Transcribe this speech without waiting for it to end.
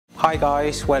Hi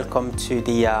guys, welcome to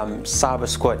the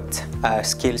CyberSecurity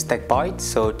Skills Tech Bite.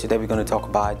 So today we're going to talk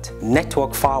about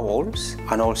network firewalls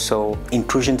and also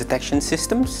intrusion detection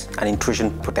systems and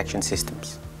intrusion protection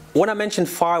systems. When I mention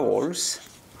firewalls,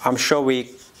 I'm sure we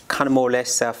kind of more or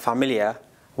less familiar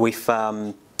with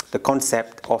the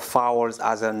concept of firewalls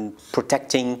as in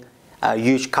protecting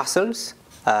huge castles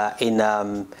in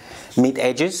mid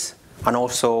edges, and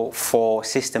also for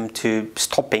system to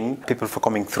stopping people from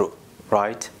coming through,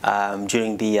 right,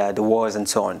 during the wars and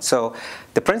so on. So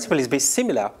the principle is very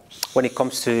similar when it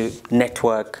comes to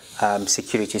network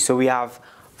security. So we have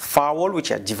firewall,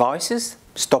 which are devices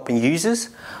stopping users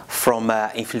from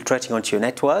infiltrating onto your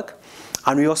network,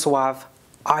 and we also have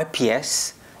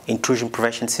IPS, intrusion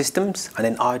prevention systems, and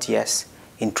then IDS,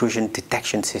 intrusion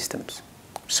detection systems.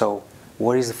 So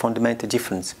what is the fundamental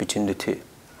difference between the two,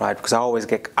 right? Because I always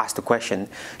get asked the question,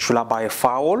 should I buy a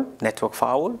firewall, network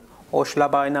firewall, or should I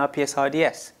buy an IPS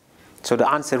IDS? So the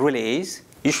answer really is,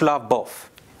 you should have both.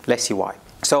 Let's see why.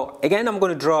 So again, I'm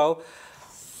going to draw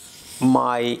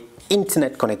my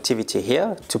internet connectivity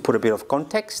here to put a bit of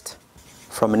context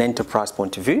from an enterprise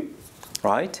point of view,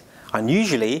 right? And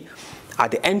usually,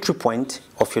 at the entry point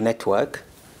of your network,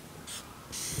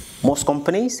 most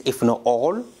companies, if not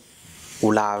all,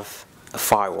 will have a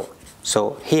firewall.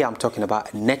 So here I'm talking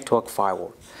about a network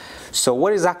firewall. So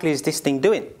what exactly is this thing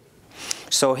doing?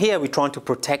 So here we're trying to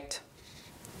protect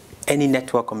any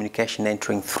network communication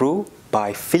entering through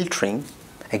by filtering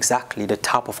exactly the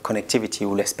type of connectivity you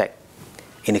will expect.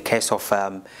 In the case of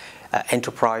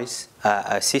enterprise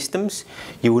systems,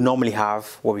 you will normally have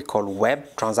what we call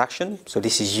web transaction. So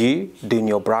this is you doing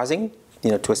your browsing,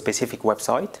 to a specific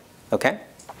website, okay?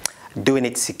 Doing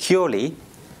it securely,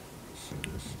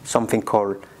 something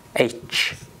called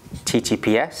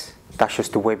HTTPS. That's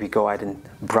just the way we go ahead and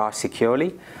browse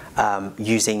securely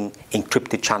using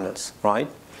encrypted channels, right?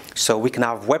 So we can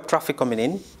have web traffic coming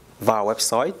in via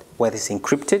website, whether it's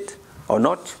encrypted or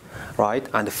not, right?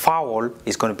 And the firewall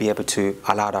is going to be able to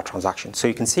allow that transaction. So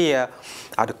you can see here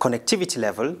at the connectivity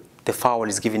level, the firewall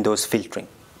is giving those filtering.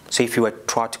 So if you were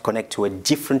try to connect to a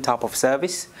different type of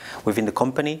service within the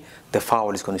company, the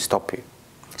firewall is going to stop you.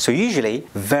 So usually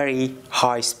very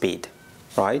high speed,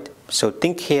 right? So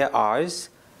think here as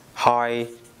high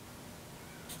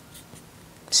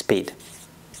speed,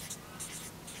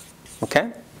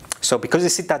 okay? So because you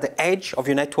sit at the edge of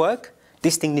your network,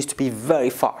 this thing needs to be very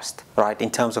fast, right, in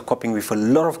terms of coping with a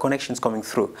lot of connections coming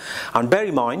through. And bear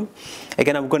in mind,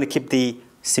 again, I'm going to keep the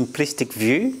simplistic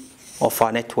view of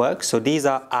our network. So these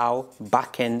are our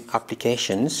back-end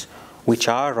applications which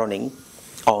are running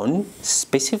on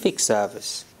specific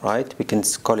servers, right? We can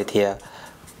call it here,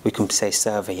 we can say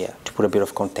server here to put a bit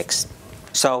of context.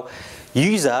 So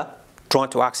user trying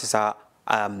to access our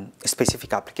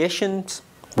specific applications,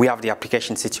 we have the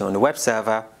application sitting on the web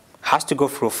server, has to go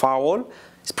through a firewall.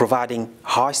 It's providing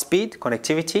high-speed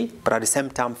connectivity, but at the same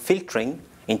time filtering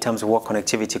in terms of what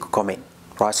connectivity could come in,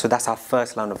 right? So that's our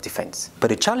first line of defense. But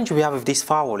the challenge we have with this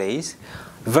firewall is,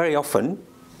 very often,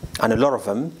 and a lot of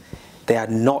them, they are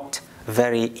not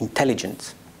very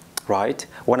intelligent, right?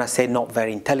 When I say not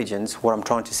very intelligent, what I'm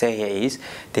trying to say here is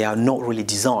they are not really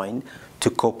designed to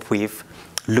cope with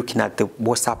looking at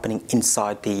what's happening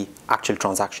inside the actual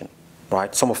transaction,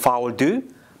 right? Some of the firewalls do,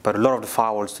 but a lot of the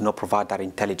firewalls do not provide that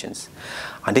intelligence.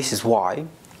 And this is why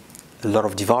a lot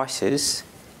of devices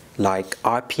like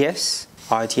IPS,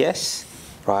 IDS,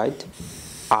 right,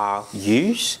 are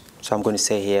used. So I'm going to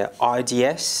say here,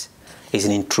 IDS is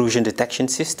an intrusion detection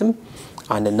system,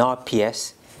 and an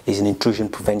IPS is an intrusion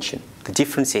prevention. The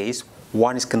difference is,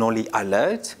 one is can only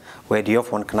alert, where the other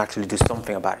one can actually do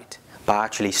something about it by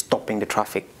actually stopping the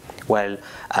traffic, well,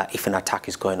 if an attack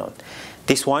is going on.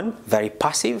 This one, very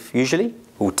passive usually,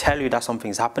 will tell you that something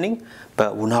is happening,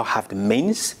 but will not have the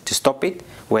means to stop it,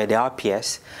 where the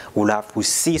IPS will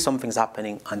see something's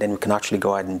happening, and then we can actually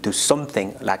go ahead and do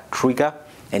something like trigger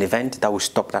an event that will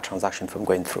stop that transaction from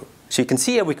going through. So you can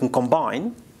see here we can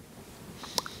combine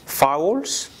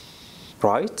firewalls,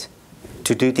 right,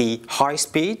 to do the high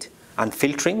speed and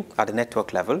filtering at the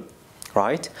network level,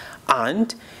 right?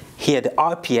 And here the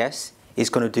IPS is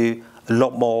going to do a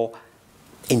lot more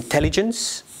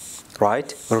intelligence,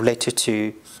 right, related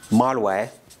to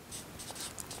malware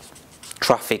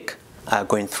traffic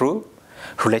going through,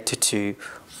 related to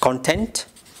content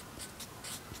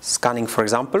scanning, for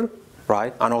example,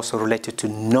 right, and also related to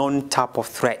non-type of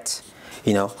threats,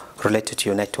 related to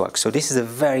your network. So this is a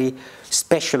very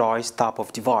specialized type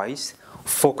of device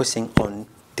focusing on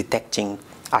detecting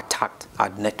attack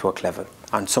at network level,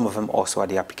 and some of them also at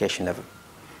the application level.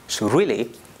 So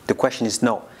really, the question is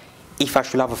not if I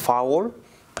should have a firewall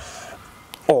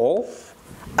or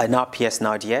an IPS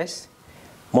and IDS,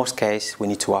 most cases we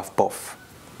need to have both.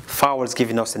 Firewalls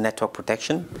giving us the network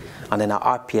protection, and then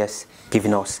our IPS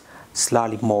giving us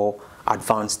slightly more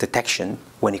advanced detection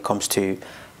when it comes to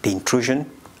the intrusion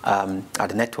at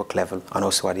the network level and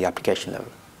also at the application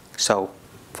level. So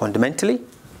fundamentally,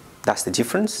 that's the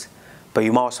difference. But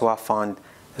you might also have found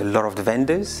a lot of the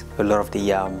vendors, a lot of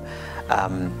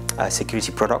the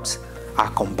security products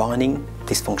are combining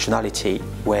this functionality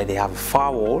where they have a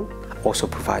firewall also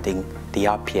providing the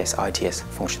IPS IDS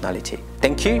functionality.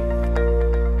 Thank you.